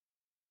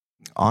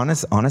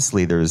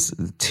Honestly, there's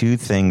two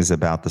things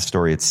about the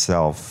story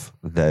itself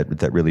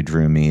that really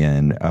drew me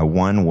in.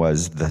 One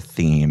was the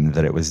theme,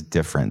 that it was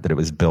different, that it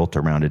was built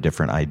around a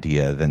different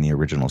idea than the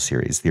original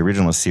series. The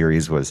original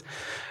series was,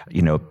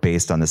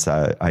 based on this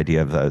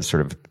idea of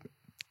sort of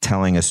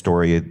telling a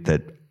story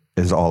that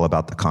is all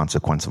about the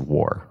consequence of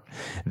war.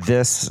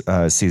 This,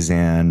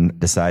 Suzanne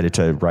decided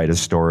to write a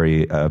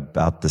story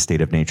about the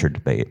state of nature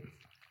debate.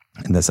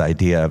 And this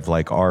idea of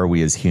are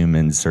we as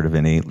humans sort of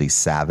innately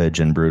savage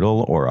and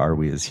brutal, or are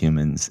we as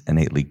humans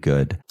innately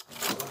good?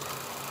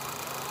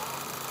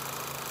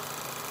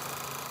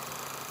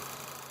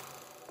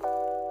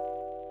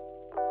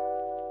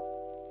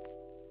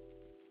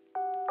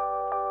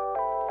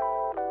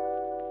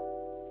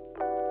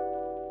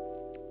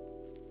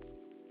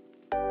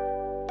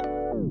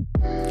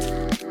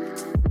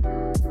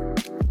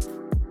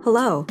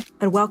 Hello,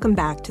 and welcome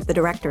back to The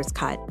Director's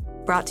Cut,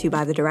 brought to you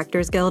by the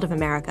Directors Guild of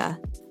America.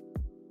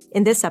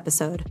 In this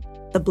episode,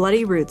 the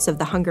bloody roots of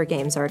the Hunger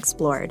Games are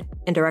explored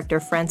in director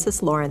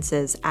Francis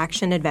Lawrence's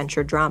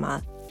action-adventure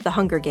drama, The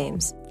Hunger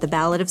Games, The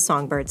Ballad of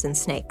Songbirds and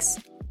Snakes.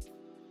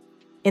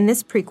 In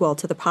this prequel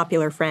to the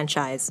popular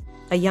franchise,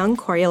 a young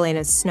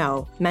Coriolanus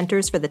Snow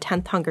mentors for the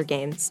 10th Hunger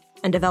Games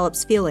and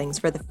develops feelings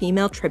for the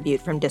female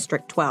tribute from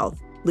District 12,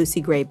 Lucy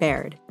Gray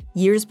Baird,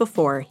 years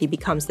before he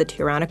becomes the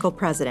tyrannical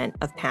president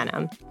of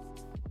Panem.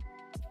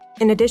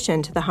 In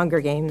addition to The Hunger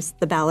Games,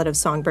 The Ballad of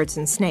Songbirds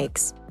and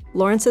Snakes,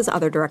 Lawrence's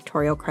other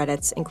directorial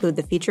credits include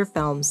the feature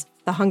films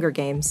The Hunger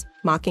Games,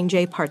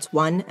 Mockingjay Parts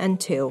 1 and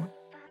 2,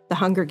 The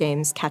Hunger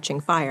Games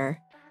Catching Fire,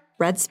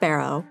 Red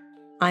Sparrow,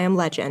 I Am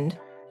Legend,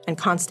 and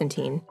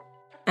Constantine,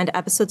 and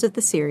episodes of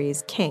the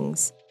series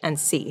Kings and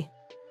C.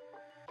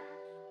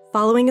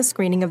 Following a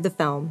screening of the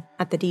film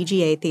at the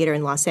DGA Theater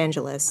in Los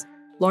Angeles,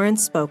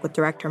 Lawrence spoke with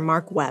director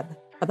Marc Webb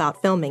about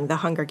filming The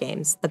Hunger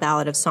Games, The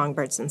Ballad of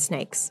Songbirds and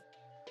Snakes.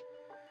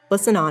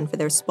 Listen on for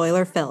their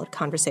spoiler-filled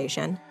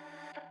conversation.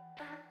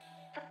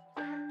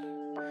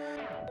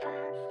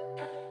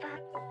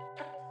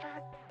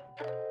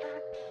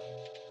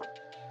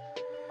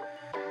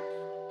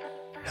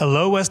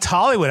 Hello, West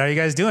Hollywood. How are you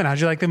guys doing? How'd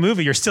you like the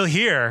movie? You're still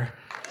here.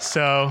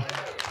 So,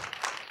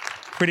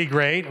 pretty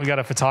great. We got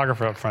a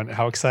photographer up front.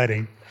 How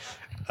exciting.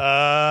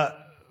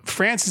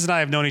 Francis and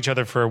I have known each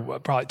other for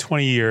probably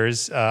 20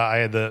 years. I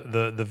had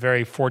the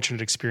very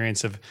fortunate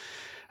experience of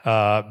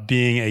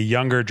being a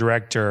younger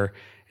director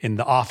in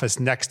the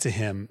office next to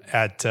him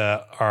at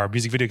our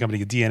music video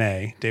company,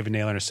 DNA, David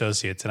Naylor and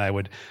Associates. And I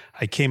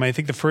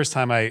think the first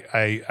time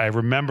I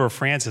remember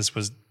Francis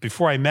was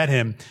before I met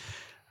him.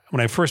 When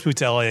I first moved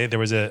to LA, there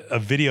was a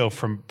video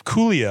from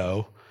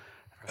Coolio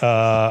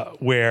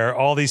where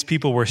all these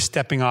people were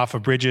stepping off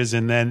of bridges,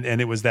 and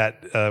it was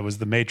was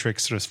the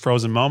Matrix sort of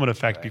frozen moment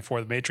effect before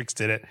the Matrix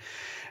did it,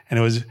 and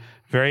it was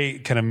very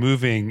kind of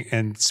moving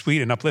and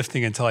sweet and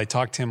uplifting until I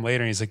talked to him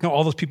later, and he's like, "No,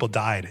 all those people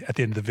died at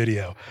the end of the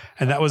video,"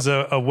 and that was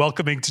a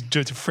welcoming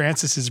to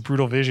Francis's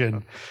brutal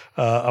vision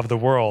of the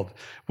world,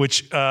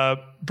 which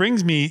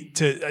brings me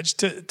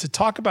to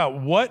talk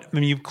about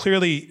you've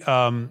clearly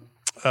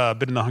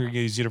been in the Hunger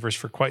Games universe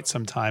for quite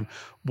some time.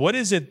 What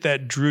is it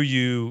that drew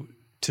you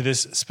to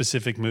this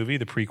specific movie,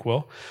 the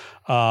prequel?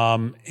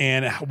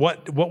 And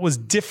what was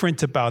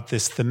different about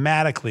this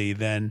thematically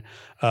than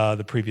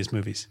the previous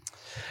movies?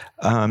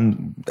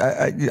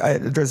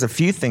 There's a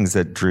few things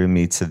that drew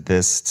me to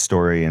this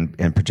story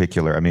in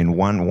particular. I mean,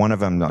 one of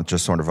them,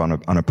 just sort of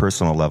on a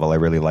personal level, I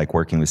really like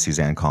working with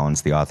Suzanne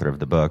Collins, the author of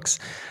the books.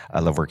 I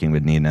love working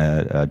with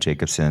Nina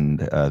Jacobson,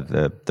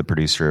 the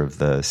producer of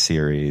the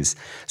series.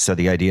 So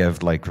the idea of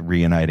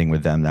reuniting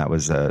with them, that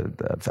was a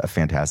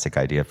fantastic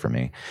idea for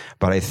me.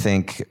 But I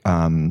think,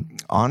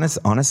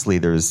 honestly,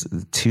 there's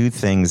two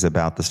things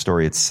about the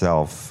story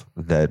itself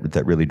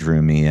that really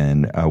drew me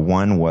in.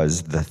 One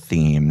was the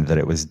theme, that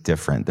it was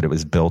different, that it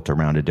was built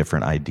around a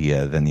different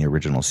idea than the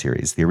original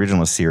series. The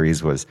original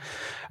series was,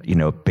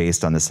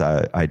 based on this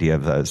idea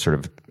of sort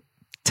of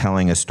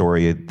telling a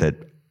story that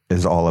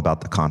is all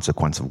about the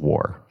consequence of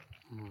war,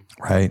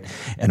 right?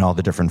 And all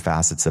the different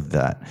facets of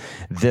that.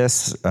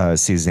 This,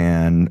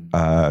 Suzanne,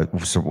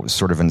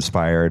 sort of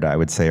inspired, I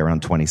would say,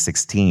 around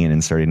 2016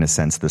 and starting to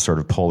sense the sort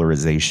of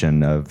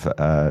polarization of,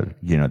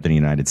 the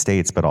United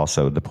States, but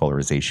also the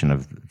polarization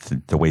of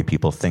the way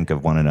people think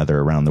of one another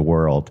around the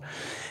world,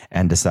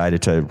 and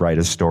decided to write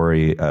a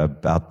story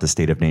about the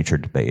state of nature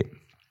debate.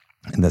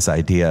 And this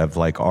idea of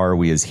are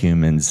we as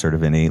humans sort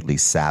of innately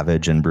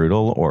savage and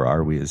brutal, or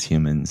are we as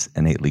humans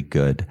innately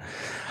good?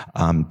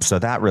 So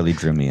that really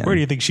drew me in. Where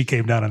do you think she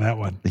came down on that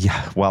one?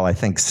 Yeah, well, I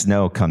think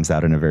Snow comes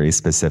out in a very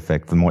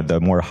specific, the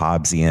more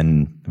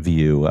Hobbesian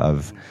view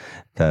of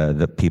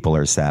the people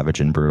are savage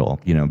and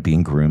brutal,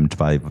 being groomed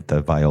by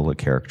the Viola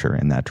character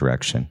in that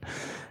direction.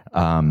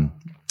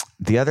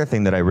 The other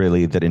thing that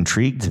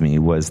intrigued me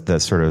was the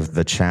sort of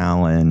the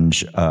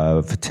challenge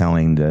of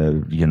telling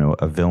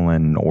a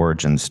villain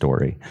origin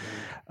story.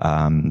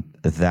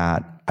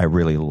 That I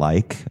really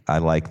like. I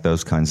like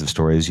those kinds of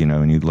stories,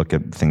 when you look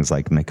at things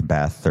like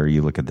Macbeth, or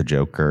you look at The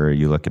Joker, or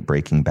you look at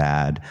Breaking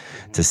Bad,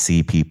 to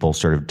see people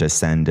sort of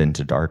descend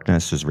into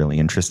darkness is really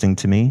interesting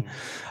to me.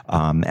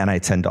 And I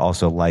tend to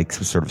also like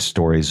sort of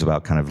stories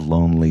about kind of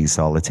lonely,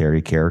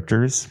 solitary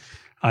characters.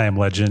 I Am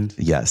Legend.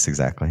 Yes,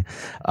 exactly.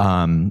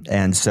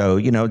 And so,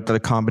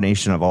 the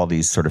combination of all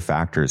these sort of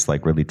factors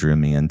like really drew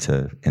me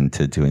into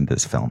doing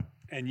this film.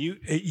 And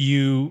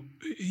you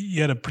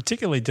had a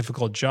particularly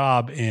difficult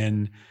job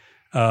in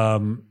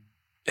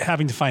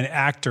having to find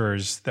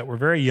actors that were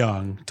very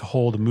young to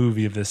hold a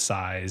movie of this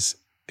size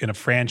in a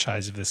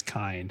franchise of this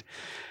kind.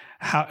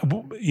 How,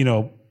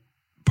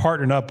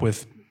 partnered up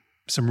with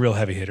some real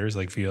heavy hitters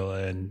like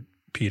Viola and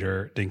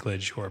Peter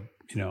Dinklage, who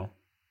are,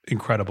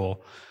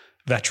 incredible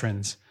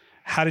veterans.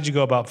 How did you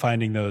go about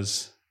finding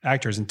those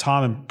actors? And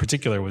Tom in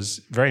particular was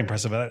very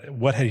impressive.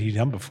 What had he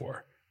done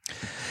before?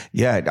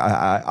 Yeah,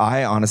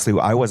 I honestly,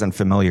 I wasn't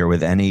familiar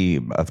with any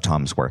of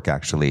Tom's work,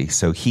 actually.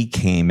 So he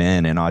came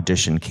in, an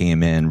audition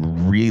came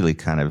in really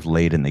kind of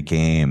late in the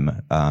game.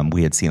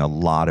 We had seen a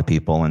lot of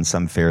people and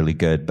some fairly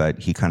good, but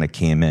he kind of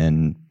came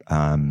in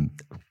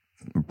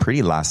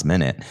pretty last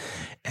minute.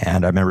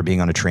 And I remember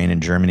being on a train in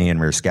Germany and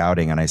we were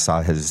scouting, and I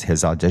saw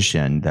his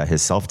audition,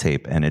 his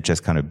self-tape, and it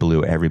just kind of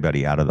blew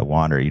everybody out of the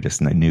water. You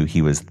just knew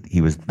he was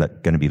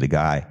going to be the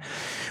guy.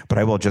 But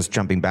I will, just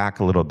jumping back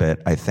a little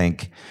bit, I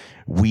think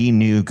we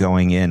knew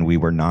going in we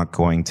were not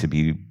going to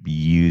be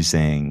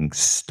using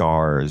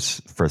stars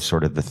for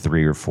sort of the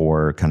 3 or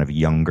 4 kind of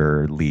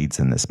younger leads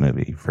in this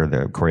movie, for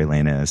the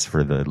Coriolanus,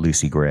 for the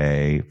Lucy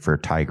Gray, for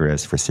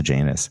Tigris, for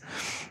Sejanus.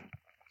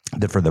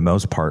 That for the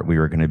most part, we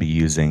were going to be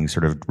using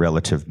sort of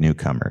relative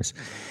newcomers.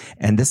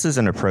 And this is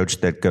an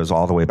approach that goes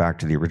all the way back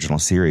to the original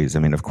series. I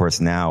mean, of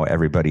course, now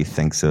everybody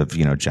thinks of,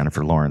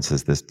 Jennifer Lawrence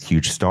as this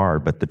huge star,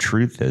 but the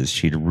truth is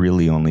she'd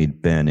really only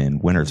been in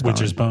Winter's Bone.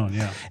 Winter's Bone,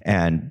 yeah.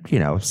 And,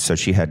 so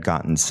she had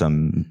gotten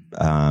some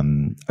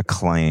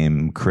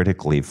acclaim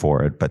critically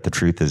for it, but the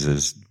truth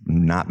is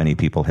not many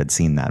people had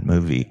seen that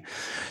movie.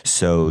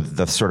 So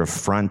the sort of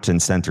front and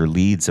center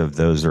leads of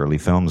those early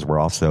films were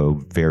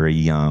also very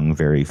young,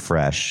 very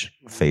fresh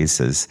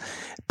faces,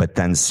 but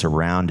then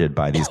surrounded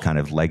by these kind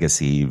of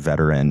legacy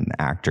veteran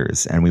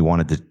actors. And we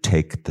wanted to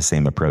take the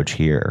same approach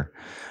here.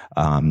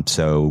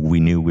 So we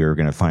knew we were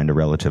going to find a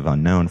relative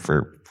unknown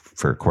for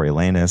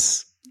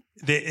Coriolanus.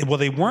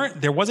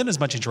 There wasn't as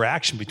much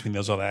interaction between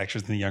those other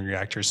actors and the younger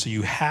actors. So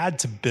you had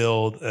to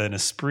build an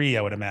esprit,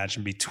 I would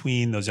imagine,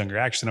 between those younger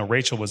actors. I know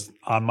Rachel was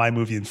on my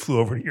movie and flew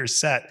over to your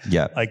set,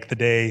 like the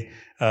day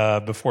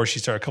before she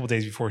started, a couple of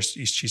days before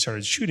she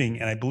started shooting.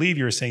 And I believe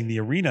you were saying the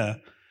arena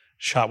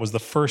shot was the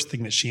first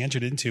thing that she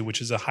entered into,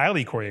 which is a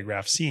highly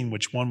choreographed scene,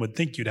 which one would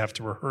think you'd have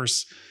to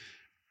rehearse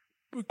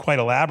quite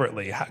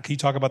elaborately. Can you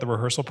talk about the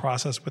rehearsal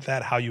process with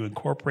that, how you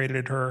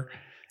incorporated her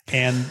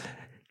and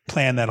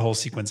plan that whole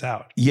sequence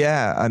out?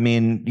 Yeah, I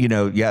mean,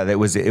 it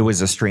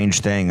was a strange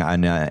thing,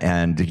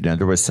 and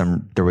there was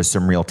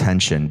some real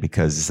tension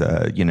because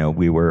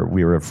we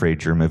were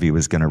afraid your movie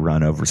was going to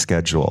run over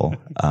schedule,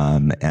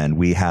 and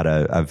we had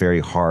a very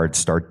hard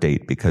start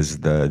date because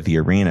the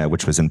arena,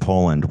 which was in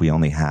Poland, we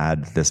only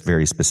had this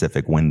very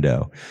specific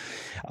window.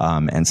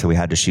 And so we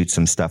had to shoot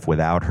some stuff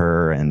without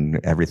her,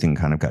 and everything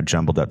kind of got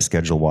jumbled up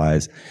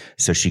schedule-wise.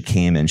 So she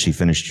came in, she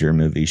finished your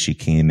movie, she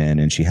came in,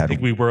 and she had... I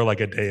think we were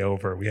like a day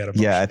over. We had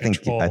a I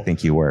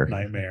think you were.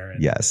 Nightmare.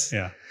 Yes.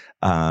 Yeah.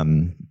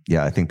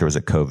 I think there was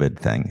a COVID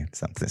thing,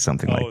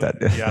 something like that.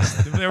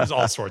 Yes, there was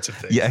all sorts of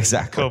things. Yeah,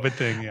 exactly. COVID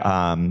thing.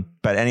 Yeah.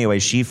 But anyway,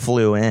 she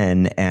flew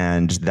in,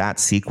 and that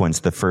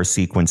sequence, the first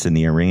sequence in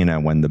the arena,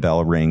 when the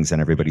bell rings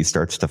and everybody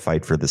starts to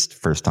fight for this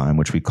first time,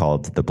 which we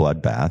called the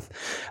bloodbath,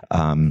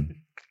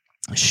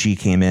 she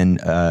came in.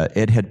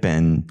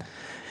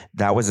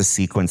 That was a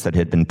sequence that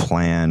had been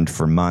planned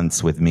for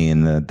months with me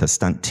and the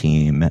stunt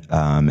team.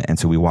 And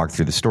so we walked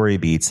through the story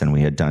beats, and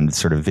we had done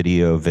sort of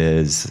video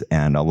viz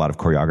and a lot of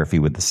choreography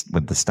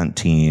with the stunt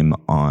team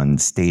on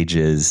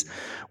stages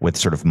with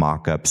sort of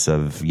mock-ups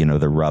of,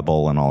 the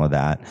rubble and all of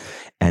that.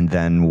 And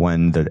then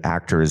when the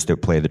actors that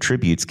play the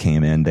tributes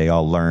came in, they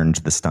all learned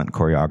the stunt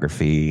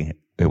choreography.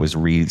 It was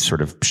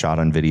sort of shot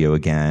on video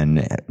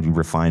again,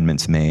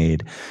 refinements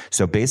made.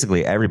 So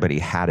basically everybody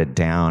had it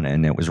down,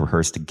 and it was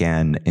rehearsed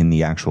again in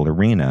the actual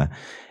arena.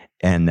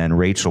 And then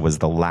Rachel was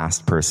the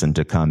last person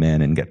to come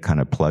in and get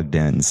kind of plugged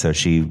in. So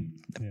she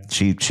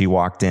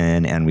walked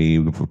in, and we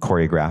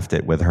choreographed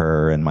it with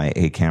her and my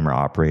camera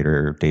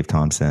operator, Dave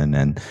Thompson,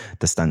 and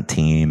the stunt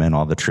team and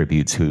all the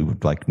tributes who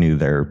knew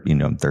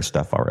their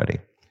stuff already.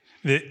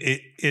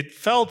 It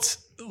felt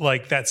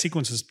like that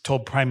sequence was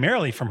told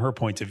primarily from her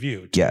point of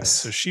view, too. Yes.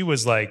 So she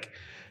was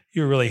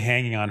you were really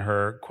hanging on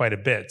her quite a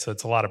bit. So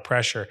it's a lot of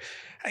pressure.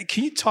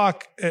 Can you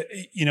talk,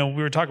 we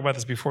were talking about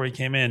this before we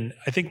came in.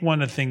 I think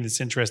one of the things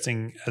that's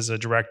interesting as a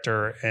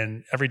director,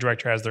 and every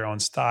director has their own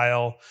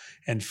style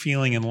and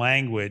feeling and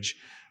language,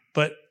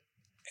 but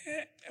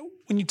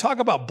when you talk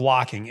about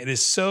blocking, it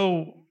is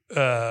so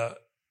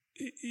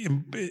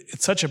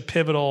it's such a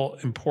pivotal,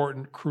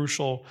 important,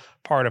 crucial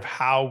part of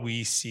how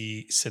we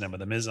see cinema,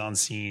 the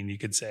mise-en-scene, you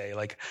could say,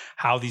 like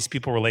how these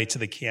people relate to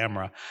the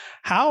camera.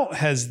 How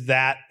has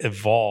that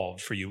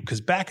evolved for you?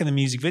 Because back in the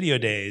music video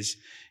days,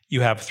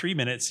 you have 3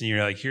 minutes and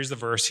you're like, here's the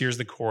verse, here's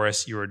the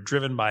chorus. You are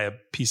driven by a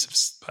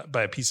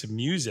piece of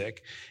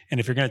music. And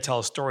if you're going to tell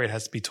a story, it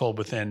has to be told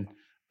within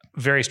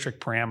very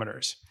strict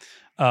parameters.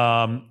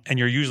 And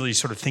you're usually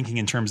sort of thinking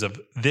in terms of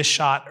this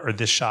shot or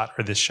this shot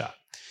or this shot.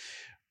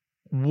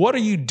 What are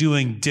you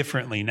doing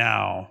differently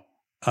now?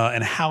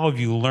 And how have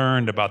you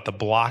learned about the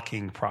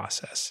blocking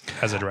process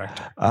as a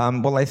director?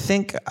 Well, I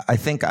think,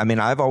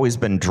 I've always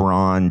been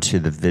drawn to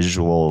the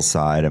visual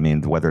side. I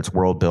mean, whether it's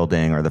world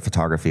building or the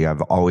photography,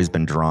 I've always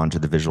been drawn to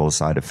the visual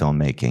side of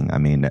filmmaking. I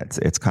mean,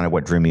 it's kind of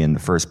what drew me in the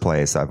first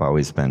place. I've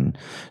always been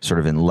sort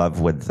of in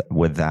love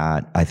with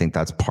that. I think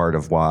that's part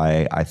of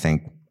why I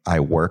think I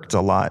worked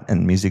a lot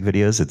in music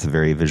videos. It's a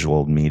very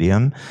visual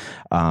medium.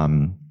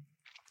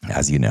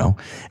 As you know.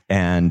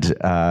 And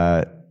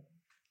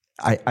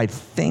I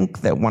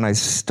think that when I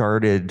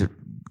started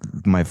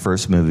my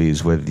first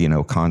movies with,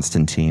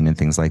 Constantine and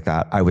things like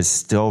that, I was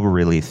still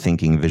really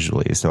thinking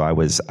visually. So I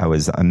was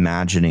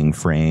imagining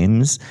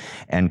frames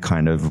and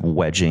kind of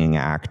wedging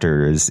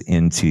actors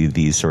into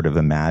these sort of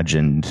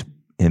imagined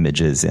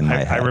images in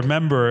my head. I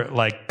remember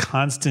like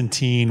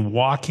Constantine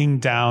walking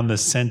down the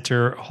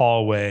center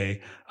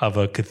hallway of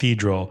a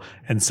cathedral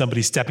and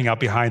somebody stepping out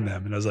behind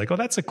them. And I was like, oh,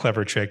 that's a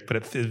clever trick, but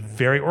it's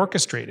very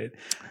orchestrated.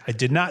 I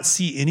did not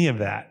see any of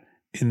that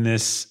in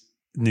this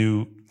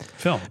new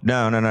film.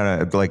 No.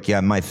 Like,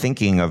 yeah, my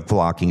thinking of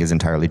blocking is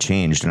entirely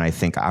changed. And I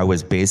think I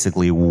was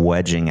basically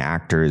wedging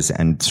actors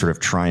and sort of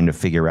trying to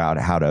figure out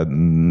how to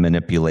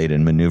manipulate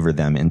and maneuver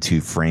them into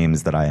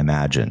frames that I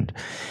imagined.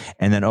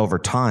 And then over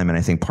time, and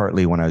I think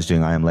partly when I was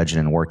doing I Am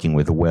Legend and working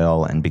with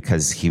Will, and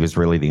because he was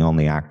really the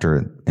only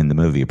actor in the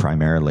movie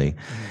primarily,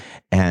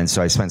 and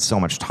so I spent so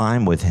much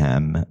time with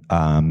him,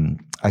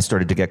 I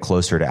started to get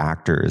closer to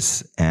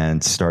actors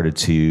and started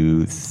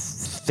to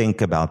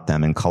think about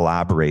them and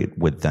collaborate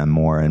with them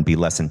more and be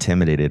less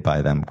intimidated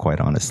by them, quite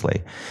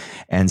honestly.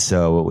 And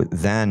so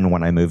then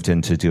when I moved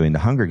into doing the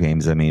Hunger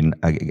Games, I mean,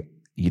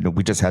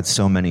 we just had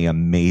so many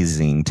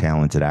amazing,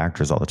 talented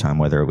actors all the time,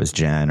 whether it was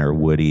Jen or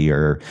Woody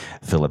or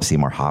Philip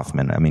Seymour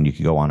Hoffman. I mean, you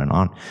could go on and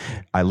on.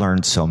 I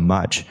learned so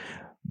much.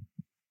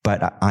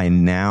 But I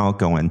now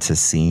go into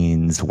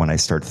scenes when I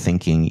start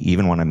thinking,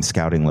 even when I'm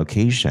scouting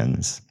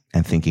locations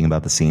and thinking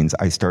about the scenes,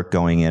 I start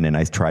going in and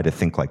I try to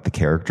think like the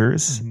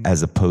characters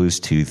as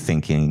opposed to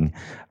thinking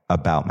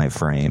about my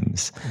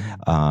frames.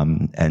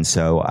 And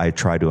so I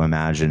try to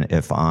imagine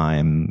if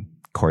I'm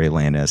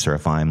Coriolanus or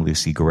if I'm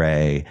Lucy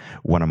Gray,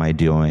 what am I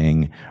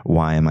doing?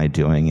 Why am I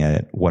doing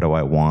it? What do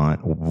I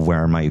want?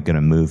 Where am I going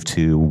to move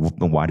to?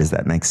 Why does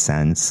that make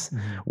sense?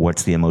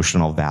 What's the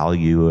emotional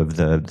value of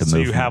the movement? So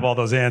you have all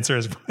those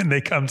answers when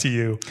they come to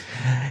you.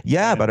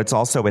 Yeah, but it's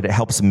also, it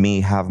helps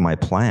me have my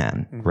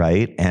plan,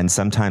 right? And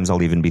sometimes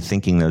I'll even be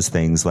thinking those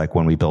things like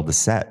when we build a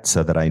set,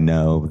 so that I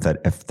know that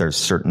if there's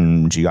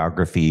certain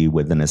geography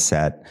within a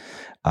set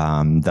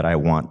that I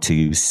want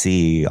to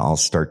see, I'll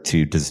start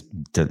to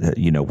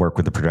work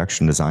with the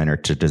production designer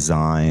to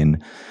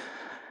design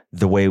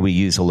the way we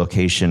use a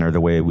location or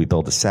the way we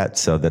build a set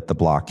so that the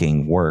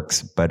blocking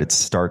works. But it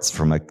starts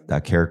from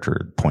a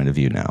character point of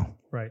view now.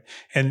 Right.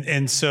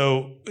 And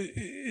so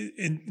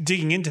in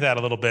digging into that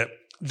a little bit,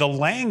 the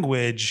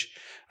language,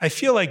 I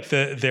feel like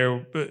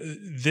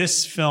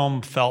this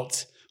film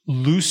felt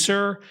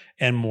looser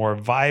and more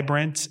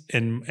vibrant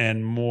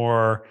and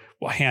more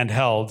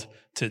handheld,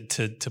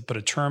 to put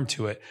a term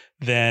to it,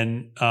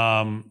 than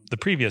the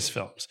previous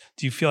films.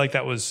 Do you feel like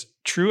that was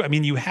true? I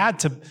mean, you had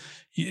to.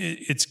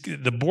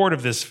 The board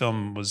of this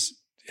film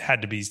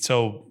had to be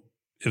so.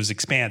 It was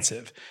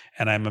expansive,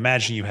 and I'm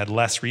imagining you had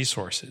less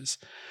resources.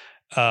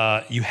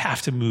 You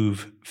have to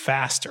move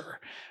faster.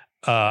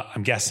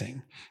 I'm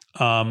guessing.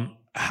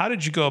 How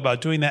did you go about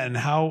doing that, and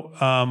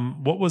how?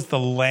 What was the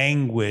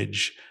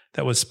language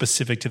that was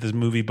specific to this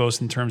movie,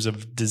 both in terms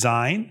of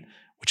design,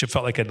 which it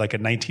felt like a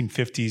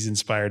 1950s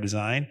inspired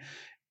design,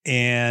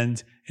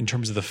 and in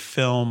terms of the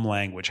film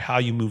language, how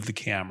you move the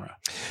camera?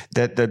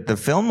 The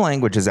film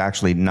language is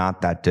actually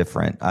not that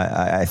different.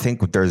 I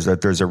think there's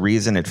a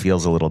reason it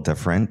feels a little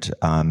different,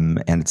 and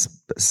it's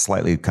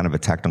slightly kind of a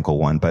technical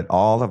one. But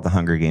all of the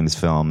Hunger Games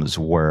films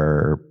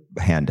were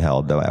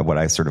handheld, what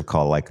I sort of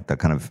call like the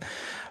kind of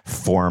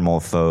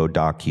formal faux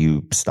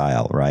docu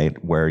style, right?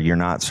 Where you're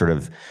not sort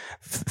of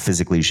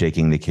physically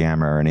shaking the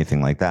camera or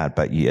anything like that,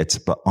 but it's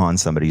on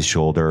somebody's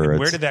shoulder. And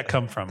where did that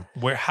come from?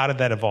 How did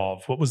that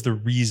evolve? What was the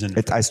reason?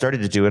 I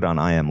started to do it on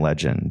I Am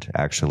Legend,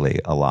 actually,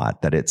 a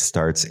lot. That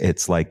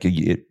it's like,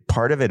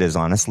 part of it is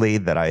honestly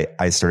that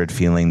I started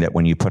feeling that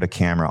when you put a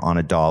camera on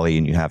a dolly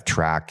and you have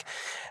track,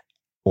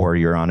 or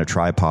you're on a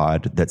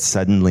tripod, that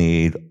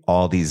suddenly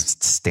all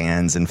these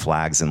stands and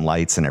flags and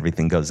lights and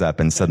everything goes up,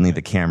 and suddenly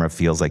the camera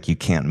feels like you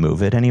can't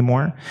move it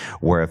anymore.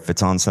 Where if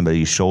it's on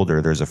somebody's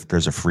shoulder, there's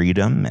a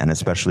freedom, and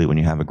especially when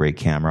you have a great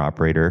camera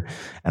operator.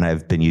 And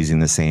I've been using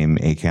the same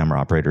camera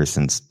operator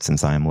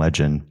since I Am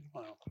Legend.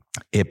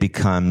 it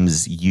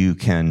becomes, you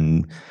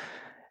can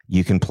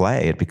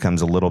play. It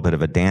becomes a little bit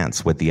of a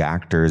dance with the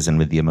actors and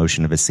with the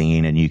emotion of a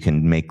scene, and you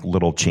can make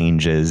little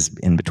changes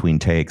in between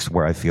takes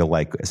where I feel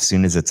like as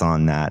soon as it's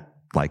on that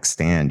like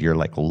stand, you're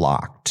like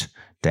locked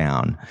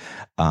down,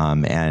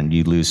 and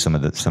you lose some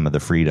of the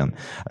freedom.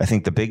 I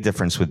think the big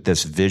difference with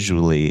this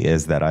visually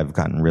is that I've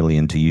gotten really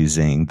into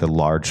using the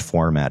large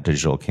format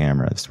digital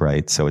cameras,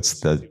 right? So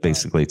it's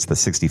basically the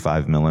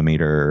 65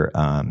 millimeter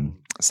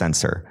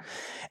sensor.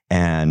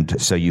 And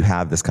so you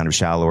have this kind of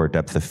shallower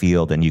depth of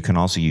field, and you can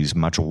also use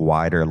much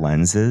wider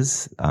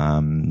lenses.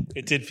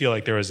 It did feel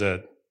like there was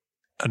a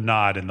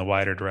nod in the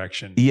wider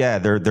direction. Yeah,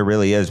 there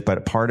really is.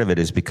 But part of it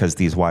is because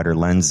these wider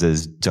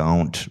lenses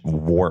don't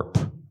warp,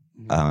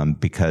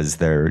 because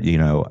they're,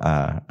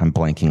 I'm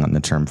blanking on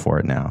the term for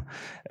it now.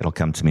 It'll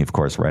come to me, of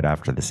course, right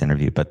after this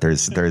interview. But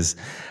there's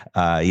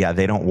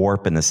they don't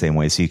warp in the same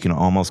way. So you can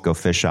almost go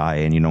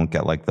fisheye, and you don't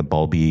get like the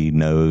bulby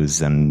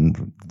nose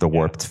and the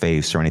warped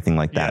face or anything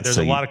like that. There's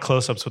a lot of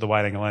close-ups with a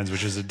wide-angle lens,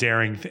 which is a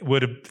daring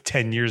would have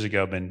 10 years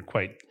ago been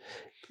quite.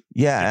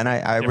 Yeah, and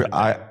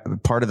I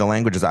part of the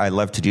language is I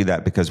love to do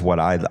that because what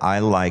I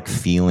like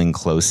feeling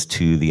close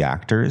to the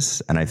actors,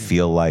 and I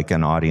feel like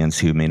an audience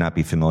who may not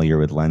be familiar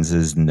with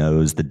lenses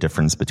knows the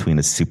difference between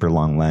a super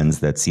long lens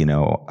that's,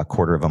 a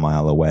quarter of a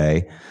mile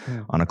away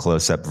on a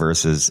close-up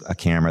versus a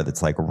camera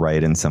that's like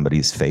right in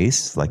somebody's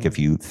face. Like if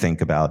you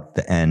think about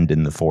the end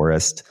in the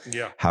forest,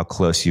 how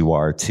close you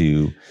are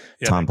to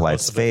Tom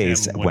Blythe's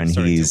face when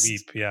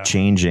he's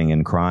changing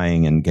and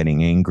crying and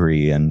getting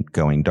angry and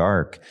going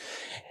dark.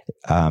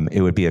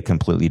 It would be a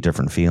completely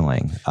different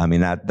feeling. I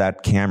mean,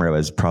 that camera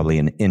was probably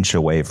an inch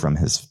away from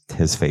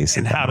his face.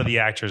 And how do the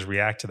actors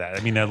react to that?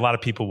 I mean, a lot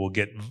of people will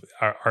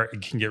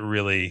can get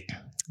really.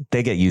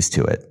 They get used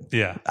to it.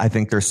 Yeah. I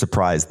think they're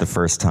surprised the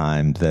first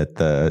time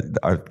that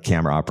our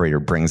camera operator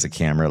brings a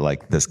camera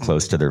like this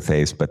close to their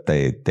face, but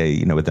they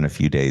within a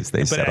few days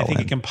they settle in. But I think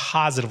it can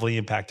positively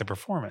impact the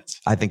performance.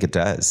 I think it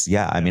does.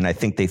 Yeah. I mean, I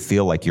think they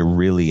feel like you're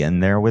really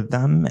in there with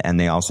them, and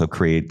they also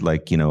create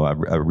like,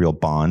 a real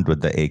bond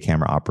with the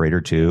camera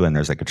operator too. And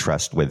there's like a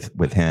trust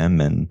with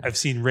him. And I've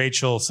seen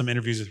some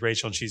interviews with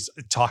Rachel, and she's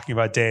talking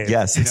about Dave.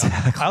 Yes,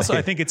 exactly. Also,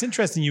 I think it's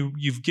interesting.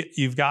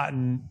 You've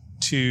gotten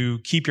to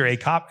keep your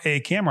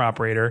camera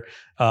operator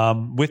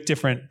with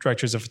different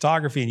directors of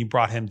photography, and you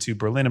brought him to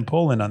Berlin and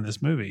Poland on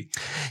this movie.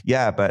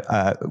 Yeah, but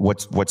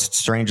what's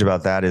strange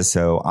about that is,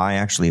 so I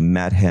actually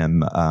met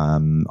him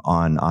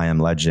on I Am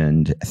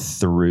Legend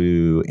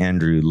through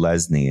Andrew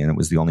Lesney, and it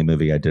was the only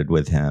movie I did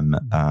with him.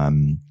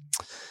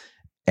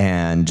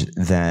 And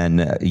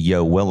then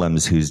Yo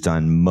Willems, who's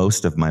done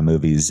most of my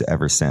movies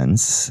ever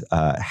since,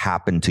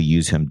 happened to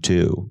use him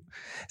too.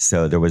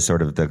 So there was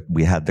sort of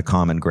we had the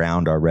common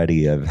ground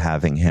already of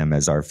having him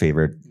as our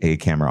favorite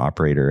camera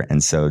operator.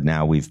 And so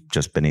now we've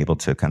just been able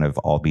to kind of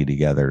all be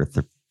together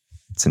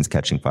since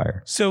Catching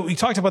Fire. So we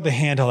talked about the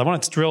handheld. I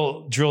want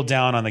to drill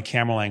down on the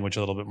camera language a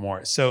little bit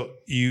more. So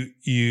you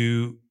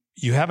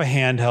have a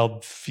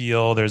handheld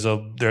feel. There's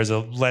a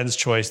lens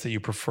choice that you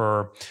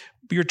prefer.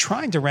 But you're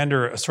trying to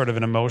render a sort of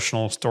an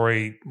emotional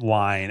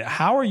storyline.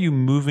 How are you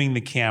moving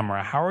the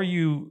camera? How are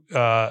you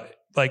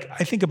like,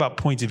 I think about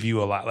point of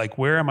view a lot. Like,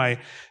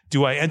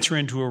 do I enter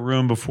into a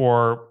room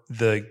before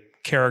the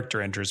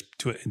character enters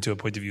into a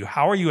point of view?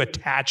 How are you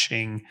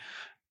attaching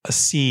a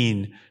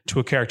scene to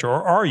a character?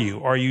 Or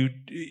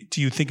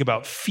do you think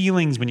about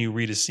feelings when you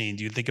read a scene?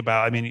 Do you think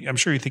about, I'm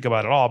sure you think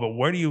about it all, but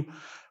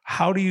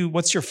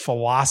what's your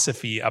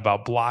philosophy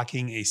about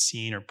blocking a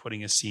scene or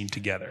putting a scene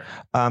together?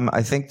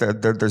 I think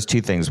there's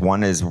two things.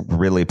 One is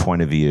really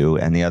point of view,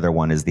 and the other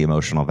one is the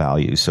emotional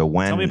value. So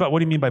tell me about, what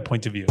do you mean by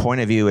point of view? Point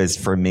of view is,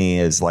 for me,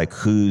 is like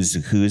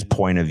whose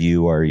point of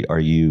view are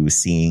you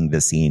seeing the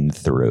scene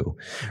through,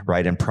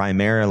 right? And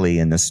primarily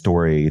in the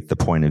story, the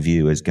point of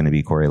view is going to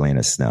be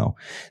Coriolanus Snow.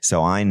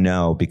 So I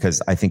know,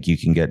 because I think you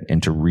can get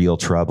into real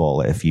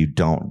trouble if you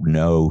don't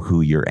know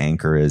who your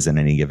anchor is in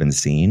any given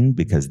scene,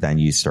 because then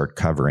you start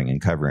covering. And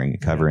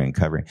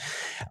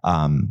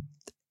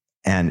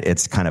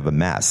it's kind of a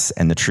mess.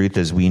 And the truth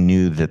is, we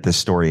knew that the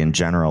story in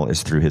general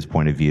is through his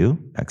point of view,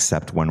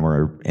 except when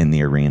we're in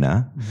the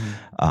arena.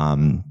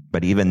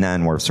 But even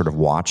then, we're sort of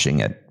watching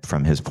it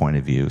from his point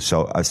of view.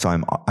 So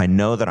I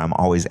know that I'm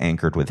always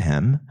anchored with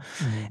him.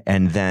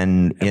 And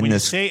then when you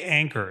say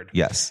anchored,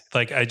 yes,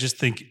 like, I just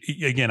think,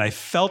 again, I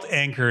felt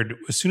anchored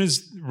as soon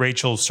as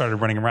Rachel started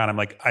running around. I'm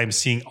like, I'm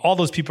seeing all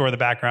those people in the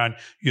background.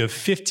 You have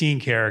 15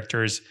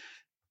 characters.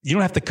 You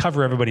don't have to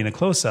cover everybody in a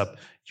close-up.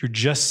 You're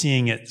just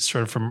seeing it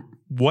sort of from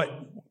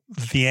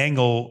the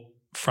angle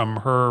from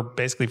her,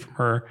 basically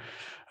from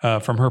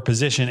her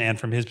position and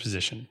from his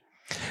position.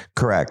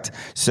 Correct.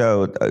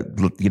 So,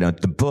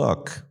 the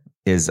book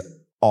is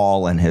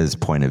all in his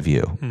point of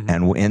view.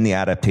 And in the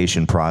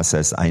adaptation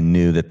process, I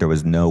knew that there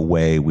was no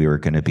way we were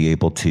going to be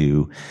able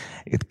to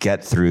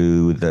get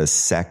through the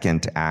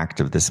second act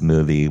of this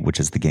movie, which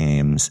is the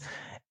games,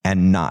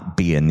 and not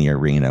be in the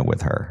arena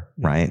with her,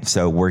 right?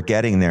 So we're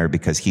getting there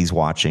because he's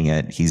watching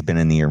it. He's been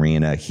in the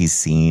arena. He's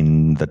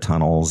seen the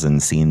tunnels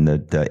and seen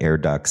the air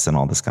ducts and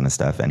all this kind of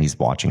stuff, and he's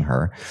watching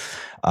her.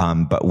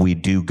 But we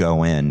do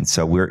go in.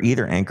 So we're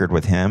either anchored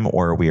with him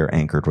or we are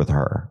anchored with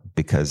her,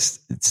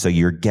 so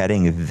you're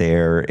getting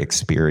their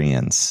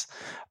experience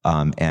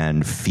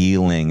and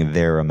feeling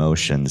their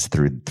emotions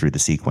through the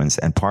sequence.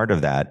 And part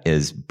of that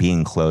is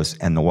being close.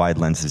 And the wide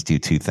lenses do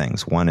two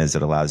things. One is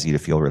it allows you to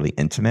feel really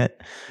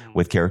intimate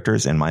with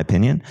characters, in my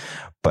opinion.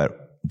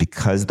 But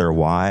because they're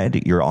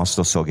wide, you're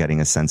also still getting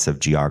a sense of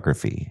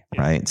geography,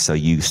 right? So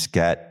you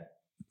get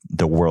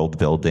the world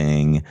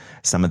building,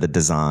 some of the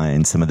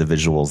design, some of the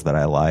visuals that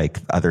I like,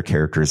 other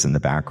characters in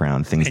the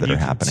background, things that are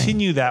happening.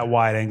 Continue that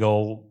wide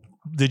angle.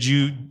 Did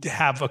you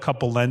have a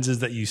couple lenses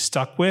that you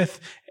stuck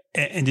with?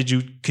 And did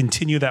you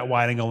continue that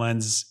wide angle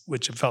lens,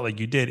 which it felt like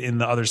you did, in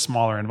the other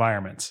smaller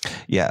environments?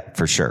 Yeah,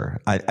 for sure.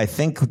 I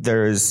think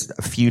there's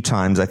a few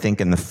times, I think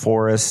in the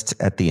forest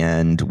at the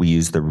end, we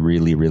used the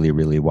really, really,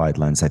 really wide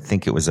lens. I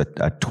think it was a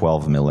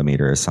 12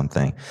 millimeter or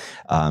something.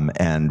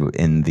 And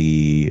in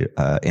the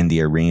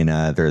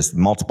arena, there's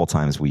multiple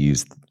times we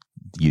used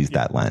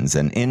that lens.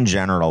 And in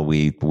general,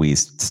 we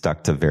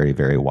stuck to very,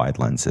 very wide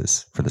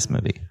lenses for this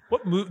movie.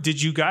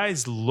 Did you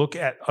guys look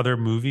at other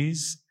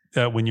movies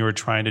when you were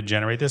trying to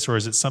generate this, or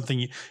is it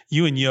something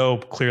you and Yo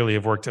clearly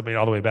have worked,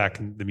 all the way back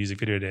in the music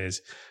video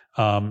days,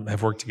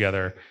 have worked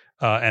together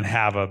and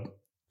have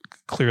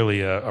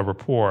clearly a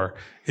rapport?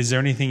 Is there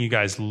anything you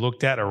guys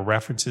looked at or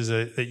references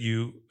that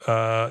you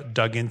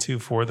dug into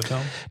for the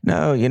film?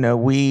 No,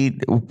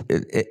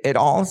 it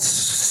all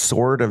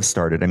sort of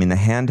started. I mean, the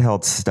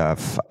handheld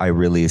stuff I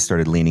really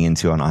started leaning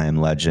into on I Am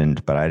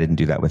Legend, but I didn't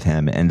do that with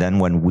him. And then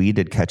when we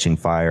did Catching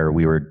Fire,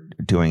 we were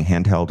doing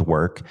handheld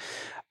work.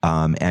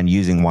 And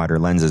using wider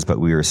lenses, but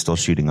we were still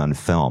shooting on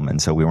film.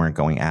 And so we weren't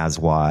going as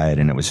wide,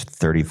 and it was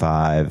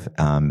 35,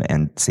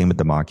 and same with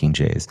the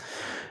Mockingjays.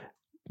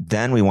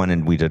 Then we went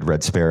and we did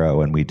Red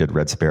Sparrow, and we did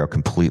Red Sparrow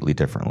completely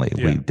differly.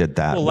 Yeah. We did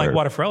that. Well, like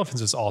Water for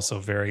Elephants is also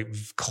very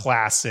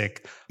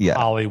classic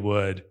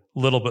Hollywood,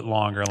 little bit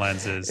longer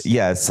lenses.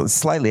 Yeah, so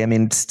slightly. I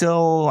mean,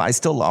 I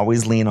still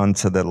always lean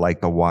onto the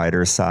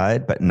wider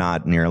side, but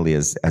not nearly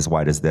as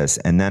wide as this.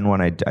 And then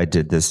when I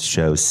did this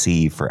show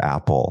C for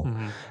Apple,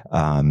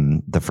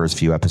 the first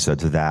few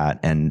episodes of that,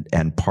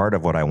 and part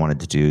of what I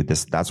wanted to do,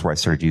 that's where I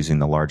started using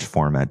the large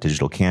format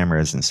digital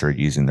cameras and started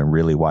using the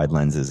really wide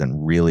lenses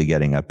and really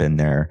getting up in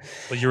there.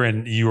 Well,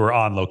 you were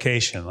on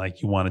location,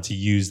 like you wanted to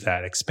use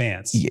that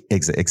expanse.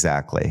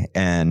 Exactly.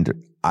 And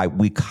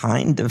we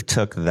kind of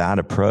took that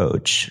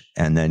approach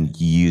and then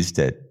used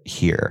it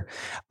here.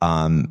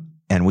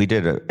 And we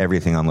did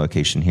everything on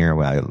location here.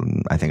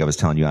 I think I was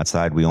telling you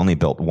outside, we only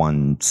built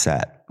one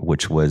set,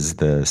 which was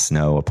the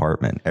snow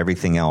apartment.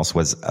 Everything else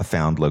was a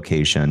found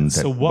location that was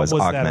augmented. So what was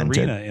that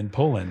arena in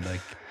Poland like?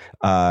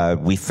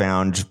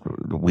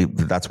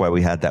 That's why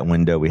we had that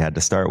window we had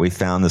to start. We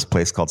found this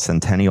place called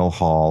Centennial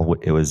Hall.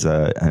 It was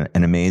an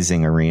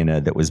amazing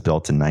arena that was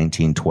built in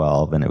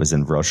 1912, and it was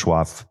in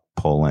Wrocław,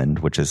 Poland,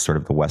 which is sort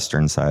of the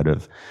western side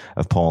of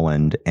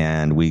Poland.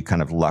 And we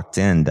kind of lucked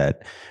in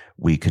that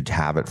we could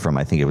have it from,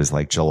 I think it was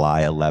like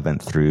July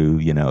 11th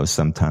through,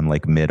 sometime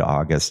like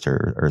mid-August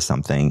or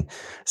something.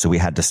 So we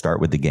had to start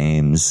with the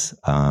games.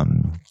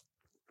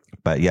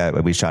 But yeah,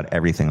 we shot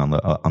everything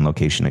on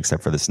location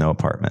except for the snow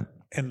apartment.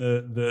 And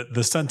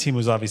the stunt team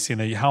was obviously in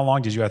there. How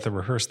long did you have to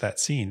rehearse that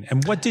scene?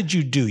 And what did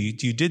you do?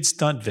 You did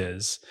stunt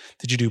viz.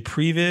 Did you do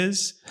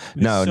pre-viz?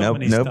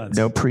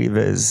 No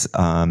pre-viz.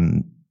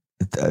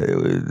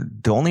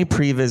 The only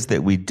previs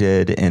that we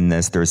did in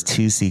this, there's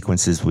two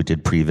sequences we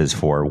did previs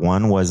for.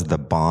 One was the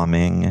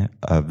bombing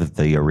of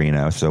the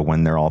arena. So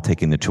when they're all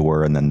taking the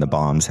tour and then the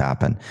bombs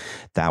happen,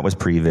 that was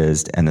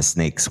prevised, and the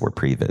snakes were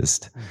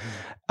prevised.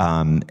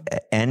 Mm-hmm.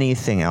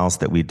 Anything else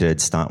that we did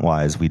stunt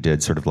wise, we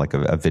did sort of like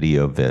a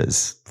video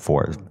viz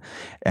for.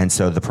 And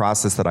so the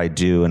process that I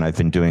do, and I've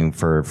been doing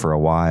for a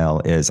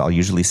while, is I'll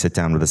usually sit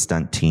down with a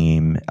stunt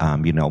team.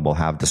 We'll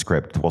have the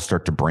script. We'll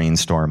start to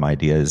brainstorm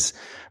ideas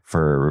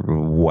for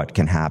what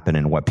can happen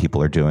and what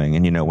people are doing.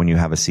 And, when you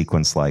have a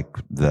sequence like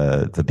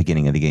the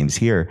beginning of the games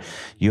here,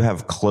 you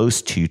have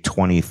close to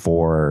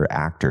 24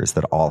 actors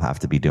that all have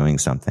to be doing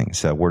something.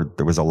 So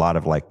there was a lot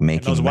of making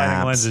maps. Those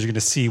wide lenses, you're going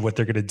to see what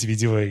they're going to be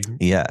doing.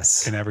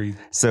 Yes. In every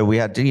So we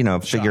had to,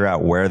 figure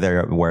out where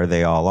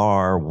they all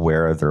are,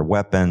 where are their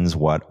weapons,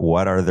 what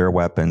are their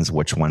weapons,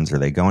 which ones are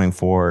they going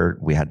for.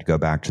 We had to go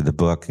back to the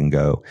book and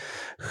go,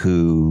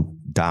 who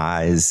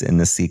dies in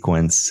the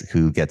sequence,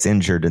 who gets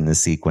injured in the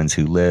sequence,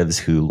 who lives,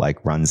 who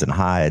runs and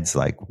hides.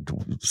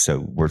 So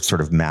we're sort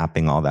of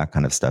mapping all that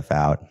kind of stuff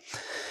out.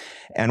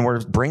 And we're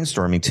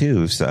brainstorming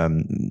too.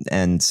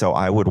 And so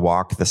I would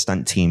walk the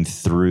stunt team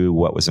through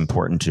what was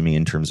important to me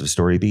in terms of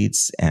story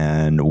beats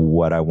and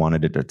what I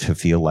wanted it to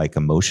feel like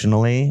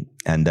emotionally.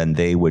 And then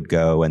they would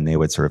go and they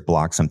would sort of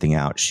block something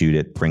out, shoot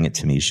it, bring it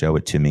to me, show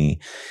it to me.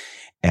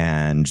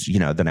 And,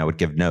 then I would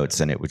give notes,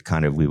 and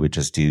we would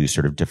just do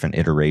sort of different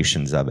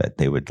iterations of it.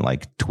 They would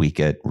tweak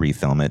it,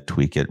 refilm it,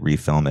 tweak it,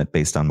 refilm it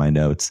based on my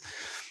notes.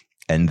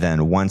 And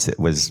then once it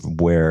was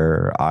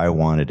where I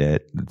wanted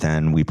it,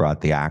 then we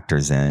brought the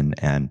actors in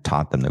and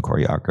taught them the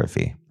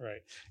choreography.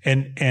 Right.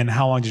 And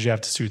how long did you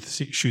have to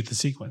shoot the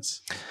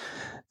sequence?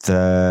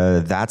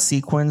 That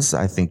sequence,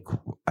 I think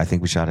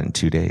we shot it in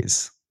 2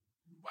 days.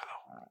 Wow.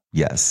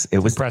 Yes, it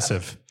was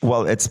impressive.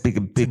 Well, it's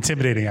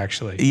intimidating,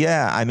 actually.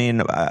 Yeah, I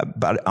mean,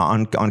 but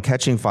on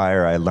Catching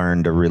Fire, I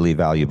learned a really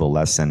valuable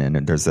lesson,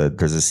 and there's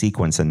a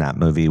sequence in that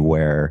movie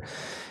where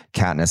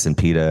Katniss and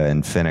Peeta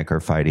and Finnick are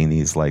fighting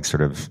these like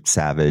sort of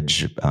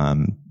savage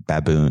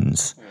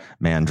baboons,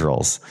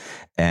 mandrills,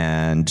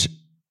 and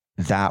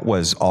that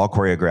was all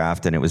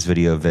choreographed and it was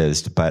video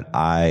vised. But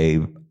I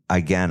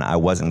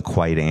wasn't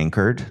quite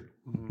anchored,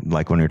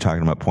 like when you're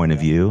talking about point of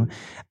view,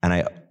 and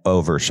I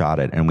overshot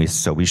it, and we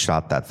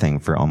shot that thing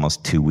for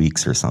almost 2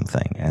 weeks or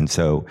something. And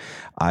so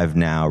I've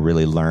now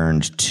really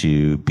learned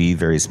to be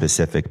very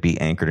specific, be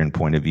anchored in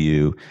point of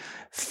view,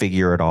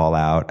 figure it all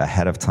out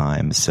ahead of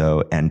time.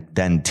 And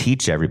then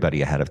teach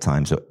everybody ahead of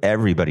time. So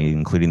everybody,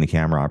 including the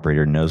camera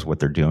operator, knows what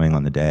they're doing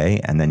on the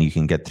day. And then you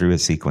can get through a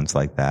sequence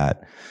like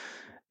that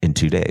in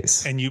 2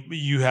 days. And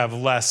you have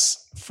less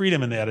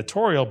freedom in the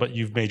editorial, but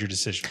you've made your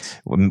decisions.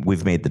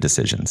 We've made the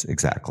decisions.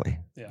 Exactly.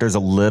 Yeah. There's a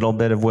little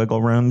bit of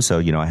wiggle room. So,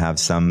 I have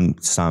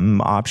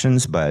some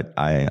options, but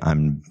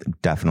I'm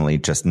definitely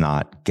just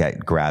not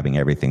grabbing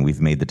everything.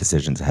 We've made the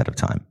decisions ahead of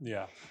time.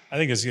 Yeah. I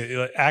think it's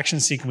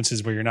action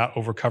sequences where you're not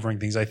overcovering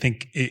things. I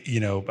think,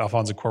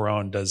 Alfonso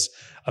Cuarón does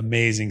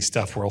amazing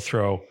stuff where he'll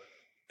throw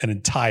an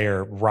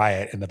entire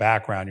riot in the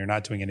background. You're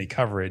not doing any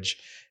coverage.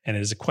 And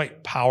it is a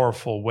quite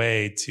powerful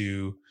way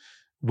to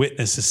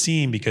witness a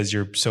scene because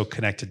you're so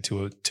connected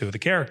to the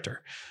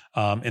character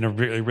in a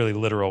really, really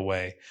literal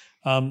way.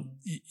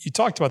 You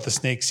talked about the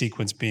snake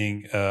sequence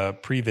being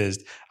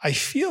prevised. I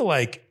feel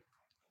like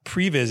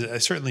previs, I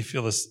certainly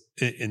feel this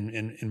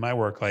in my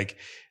work, like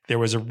there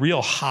was a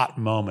real hot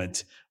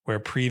moment where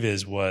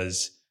previs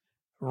was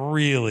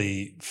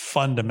really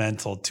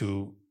fundamental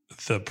to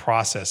the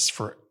process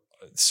for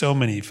so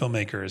many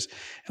filmmakers.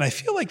 And I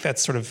feel like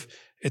that's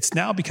it's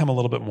now become a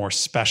little bit more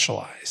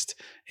specialized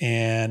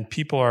and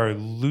people are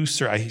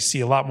looser. I see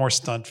a lot more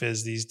stunt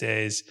viz these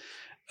days.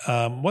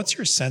 What's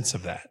your sense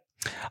of that?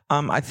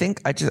 I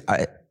think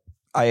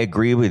I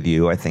agree with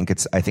you. I think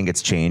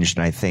it's changed.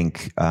 And I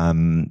think,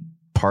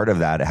 part of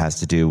that has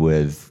to do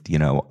with,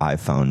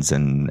 iPhones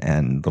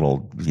and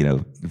little,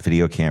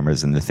 video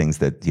cameras and the things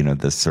that,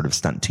 the sort of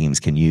stunt teams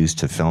can use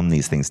to film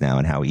these things now,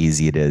 and how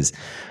easy it is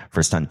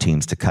for stunt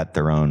teams to cut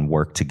their own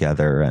work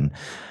together. And,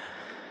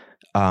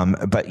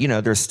 but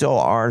there still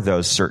are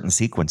those certain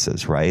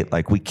sequences, right?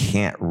 Like we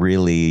can't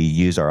really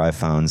use our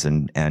iPhones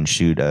and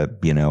shoot a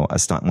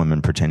stunt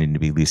woman pretending to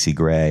be Lucy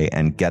Gray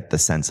and get the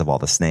sense of all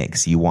the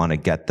snakes. You want to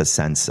get the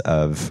sense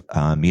of,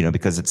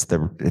 because it's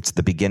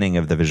the beginning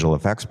of the visual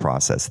effects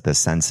process, the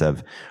sense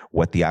of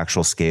what the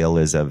actual scale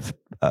is of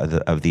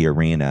the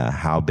arena.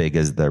 How big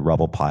is the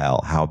rubble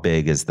pile? How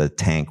big is the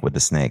tank with the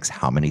snakes?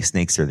 How many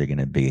snakes are there going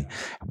to be?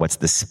 What's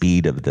the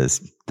speed of the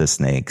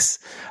snakes?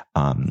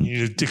 You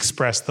need to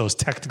express those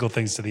technical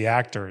things to the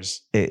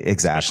actors.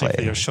 Exactly.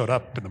 Especially if they showed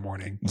up in the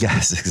morning.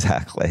 Yes,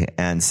 exactly.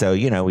 And so,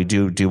 we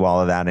do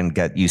all of that and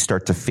you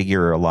start to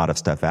figure a lot of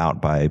stuff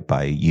out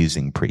by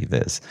using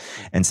previs.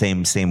 And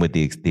same with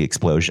the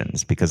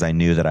explosions, because I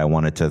knew that I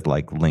wanted to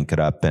like link it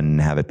up and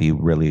have it be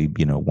really,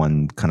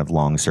 one kind of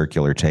long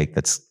circular take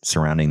that's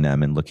surrounding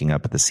them and looking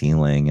up at the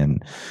ceiling.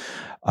 And,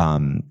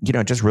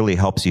 it just really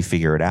helps you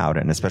figure it out.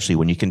 And especially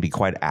when you can be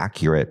quite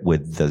accurate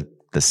with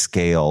the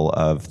scale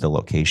of the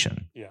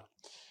location. Yeah.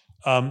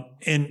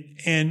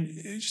 And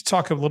just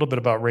talk a little bit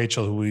about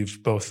Rachel, who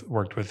we've both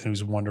worked with,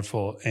 who's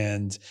wonderful.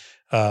 And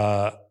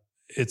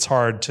it's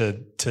hard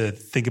to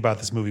think about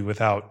this movie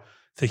without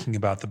thinking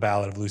about the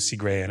Ballad of Lucy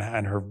Gray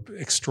and her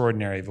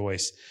extraordinary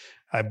voice.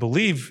 I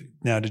believe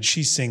now, did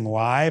she sing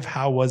live?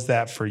 How was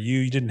that for you?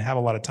 You didn't have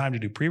a lot of time to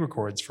do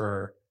pre-records for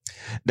her.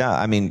 No,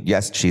 I mean,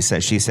 yes, she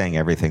sang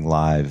everything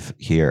live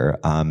here.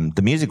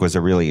 The music was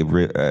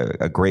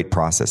a great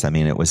process. I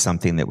mean, it was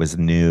something that was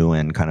new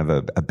and kind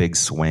of a big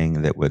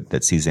swing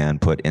that Suzanne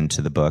put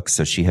into the book.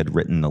 So she had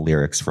written the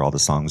lyrics for all the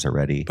songs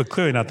already. But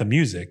clearly not the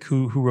music.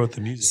 Who wrote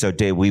the music?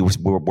 So we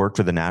worked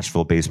with a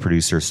Nashville-based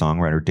producer,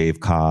 songwriter,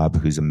 Dave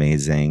Cobb, who's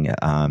amazing,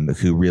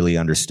 who really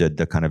understood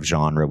the kind of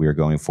genre we were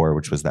going for,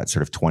 which was that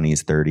sort of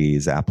 20s,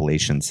 30s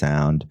Appalachian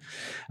sound.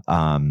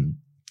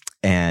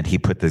 And he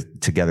put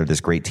together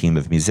this great team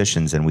of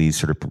musicians, and we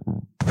sort of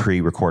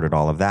pre-recorded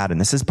all of that. And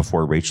this is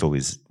before Rachel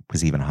was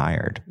even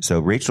hired.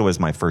 So Rachel was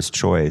my first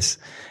choice,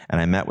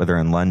 and I met with her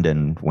in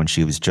London when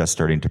she was just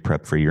starting to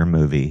prep for your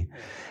movie.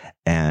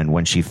 And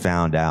when she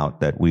found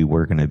out that we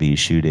were going to be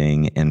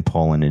shooting in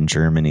Poland and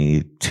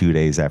Germany 2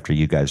 days after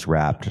you guys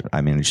wrapped,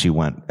 I mean, she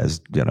went as,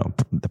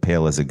 the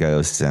pale as a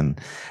ghost and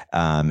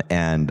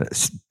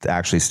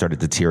actually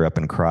started to tear up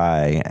and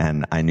cry.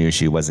 And I knew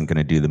she wasn't going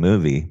to do the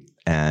movie.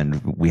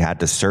 And we had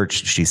to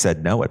search. She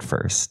said no at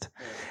first.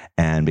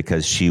 And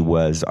because she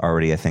was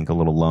already, I think, a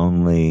little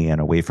lonely and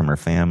away from her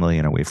family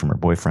and away from her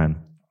boyfriend.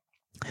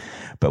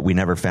 But we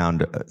never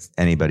found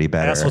anybody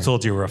better. I also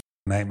told you were a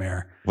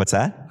nightmare. What's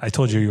that? I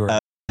told you were a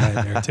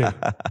nightmare too.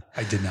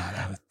 I did not.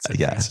 I said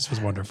Frances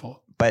was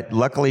wonderful. But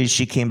luckily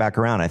she came back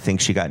around. I think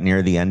she got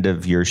near the end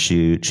of your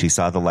shoot. She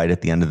saw the light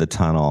at the end of the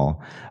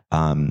tunnel.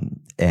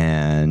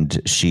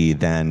 And she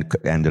then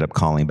ended up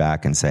calling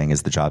back and saying,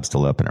 is the job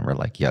still open? And we're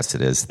like, yes,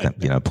 it is.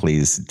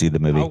 Please do the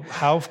movie.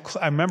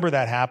 I remember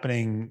that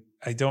happening.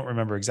 I don't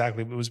remember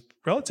exactly, but it was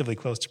relatively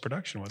close to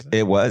production, wasn't it?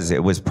 It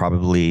was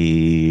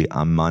probably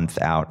a month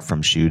out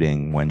from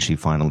shooting when she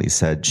finally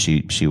said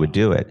she would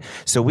do it.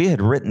 So we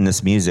had written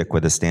this music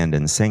with a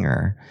stand-in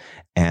singer,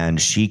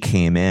 and she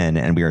came in,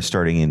 and we were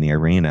starting in the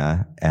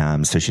arena.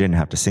 So she didn't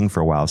have to sing for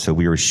a while. So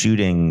we were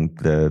shooting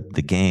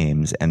the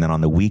games. And then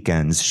on the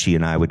weekends, she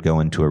and I would go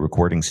into a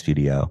recording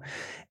studio,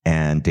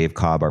 and Dave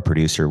Cobb, our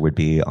producer, would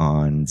be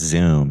on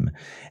Zoom,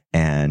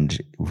 and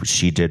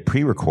she did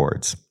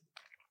pre-records.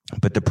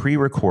 But the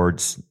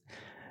pre-records,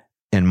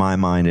 in my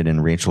mind and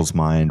in Rachel's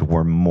mind,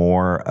 were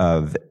more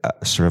of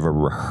sort of a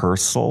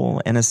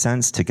rehearsal in a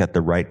sense to get the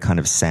right kind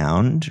of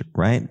sound,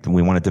 right?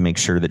 We wanted to make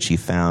sure that she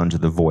found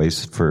the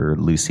voice for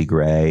Lucy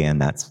Gray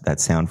and that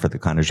sound for the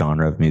kind of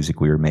genre of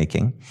music we were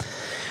making.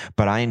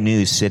 But I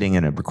knew sitting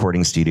in a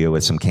recording studio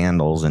with some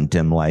candles and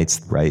dim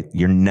lights, right?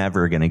 You're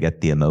never going to get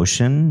the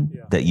emotion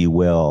that you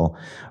will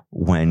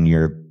when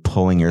you're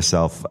pulling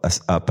yourself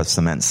up a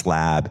cement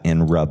slab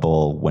in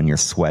rubble, when you're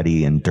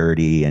sweaty and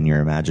dirty and you're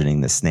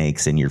imagining the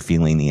snakes and you're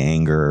feeling the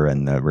anger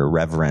and the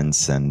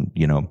reverence, and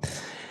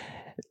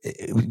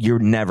you're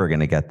never going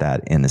to get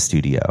that in the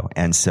studio.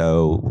 And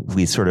so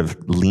we sort of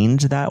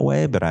leaned that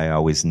way, but I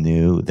always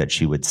knew that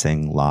she would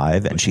sing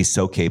live, and she's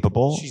so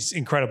capable. She's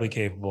incredibly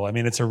capable. I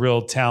mean, it's a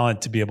real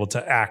talent to be able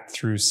to act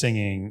through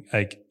singing,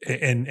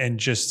 and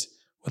just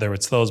whether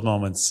it's those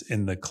moments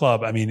in the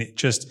club. I mean,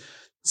 just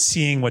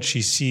seeing what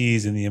she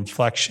sees and the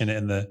inflection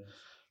and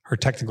her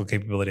technical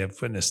capability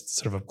I've witnessed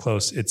sort of up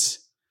close, it's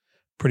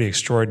pretty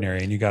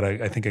extraordinary. And you got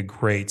I think a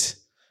great,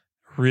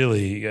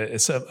 really, I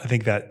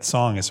think that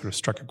song has sort of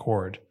struck a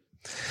chord.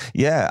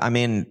 Yeah, I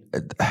mean,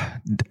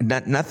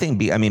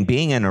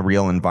 being in a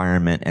real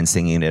environment and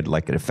singing it,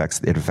 like it affects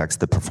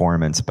the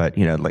performance. But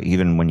like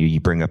even when you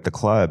bring up the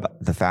club,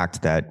 the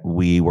fact that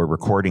we were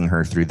recording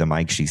her through the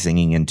mic she's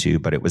singing into,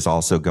 but it was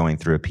also going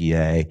through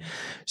a PA.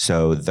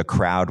 So the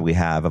crowd we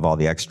have of all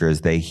the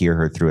extras, they hear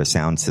her through a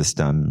sound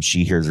system.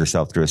 She hears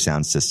herself through a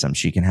sound system.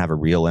 She can have a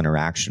real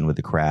interaction with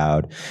the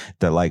crowd.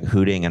 The like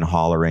hooting and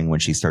hollering when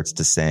she starts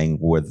to sing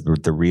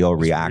with the real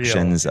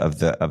reactions of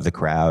the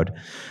crowd.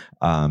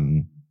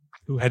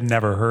 Who had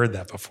never heard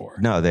that before.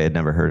 No, they had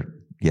never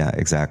heard. Yeah,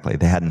 exactly.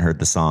 They hadn't heard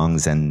the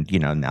songs, and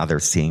now they're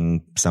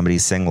seeing somebody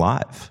sing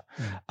live,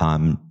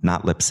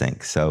 not lip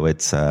sync. So it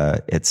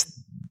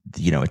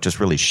just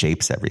really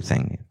shapes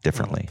everything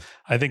differently.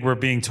 I think we're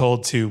being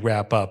told to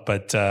wrap up,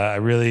 but I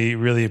really,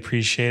 really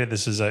appreciate it.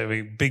 This is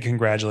a big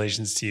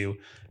congratulations to you.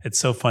 It's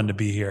so fun to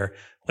be here.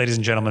 Ladies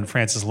and gentlemen,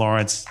 Frances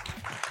Lawrence.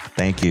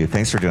 Thank you.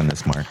 Thanks for doing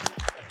this, Marc.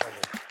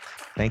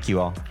 Thank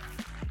you all.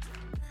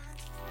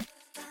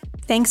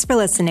 Thanks for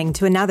listening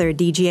to another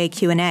DGA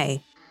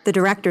Q&A. The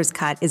Director's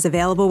Cut is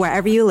available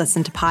wherever you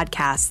listen to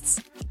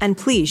podcasts. And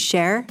please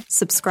share,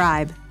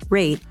 subscribe,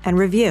 rate, and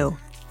review.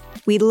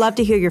 We'd love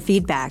to hear your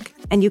feedback,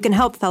 and you can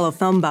help fellow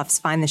film buffs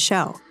find the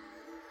show.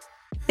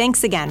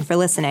 Thanks again for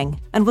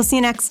listening, and we'll see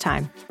you next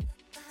time.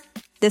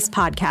 This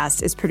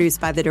podcast is produced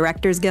by the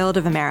Directors Guild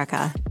of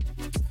America